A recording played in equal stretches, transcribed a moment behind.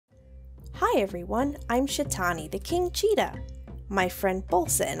Hi everyone, I'm Shetani, the King Cheetah. My friend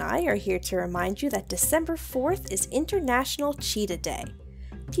Bolsa and I are here to remind you that December 4th is International Cheetah Day.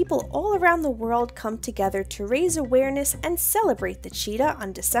 People all around the world come together to raise awareness and celebrate the cheetah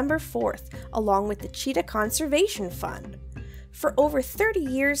on December 4th, along with the Cheetah Conservation Fund. For over 30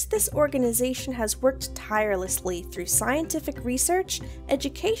 years, this organization has worked tirelessly through scientific research,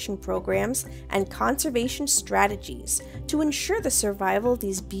 education programs, and conservation strategies to ensure the survival of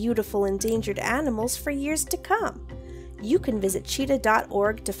these beautiful endangered animals for years to come. You can visit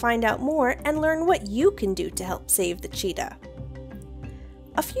cheetah.org to find out more and learn what you can do to help save the cheetah.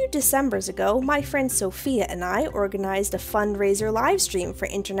 A few Decembers ago, my friend Sofia and I organized a fundraiser livestream for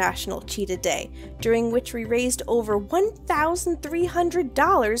International Cheetah Day, during which we raised over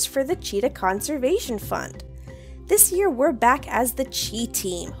 $1,300 for the Cheetah Conservation Fund. This year we're back as the Cheetah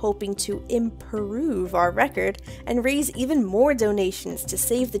team, hoping to improve our record and raise even more donations to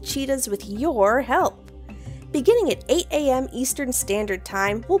save the cheetahs with your help. Beginning at 8 a.m. Eastern Standard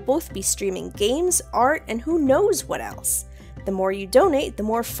Time, we'll both be streaming games, art, and who knows what else. The more you donate, the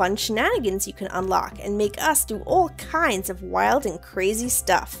more fun shenanigans you can unlock and make us do all kinds of wild and crazy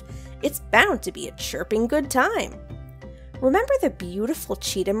stuff. It's bound to be a chirping good time. Remember the beautiful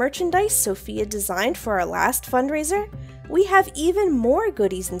cheetah merchandise Sofia designed for our last fundraiser? We have even more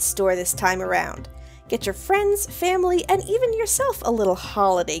goodies in store this time around. Get your friends, family, and even yourself a little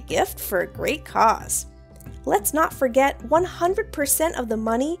holiday gift for a great cause. Let's not forget, 100% of the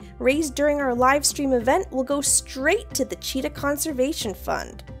money raised during our live stream event will go straight to the Cheetah Conservation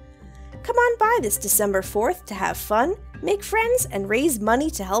Fund. Come on by this December 4th to have fun, make friends, and raise money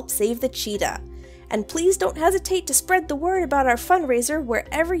to help save the cheetah. And please don't hesitate to spread the word about our fundraiser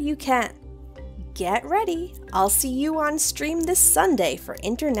wherever you can. Get ready! I'll see you on stream this Sunday for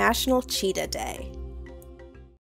International Cheetah Day.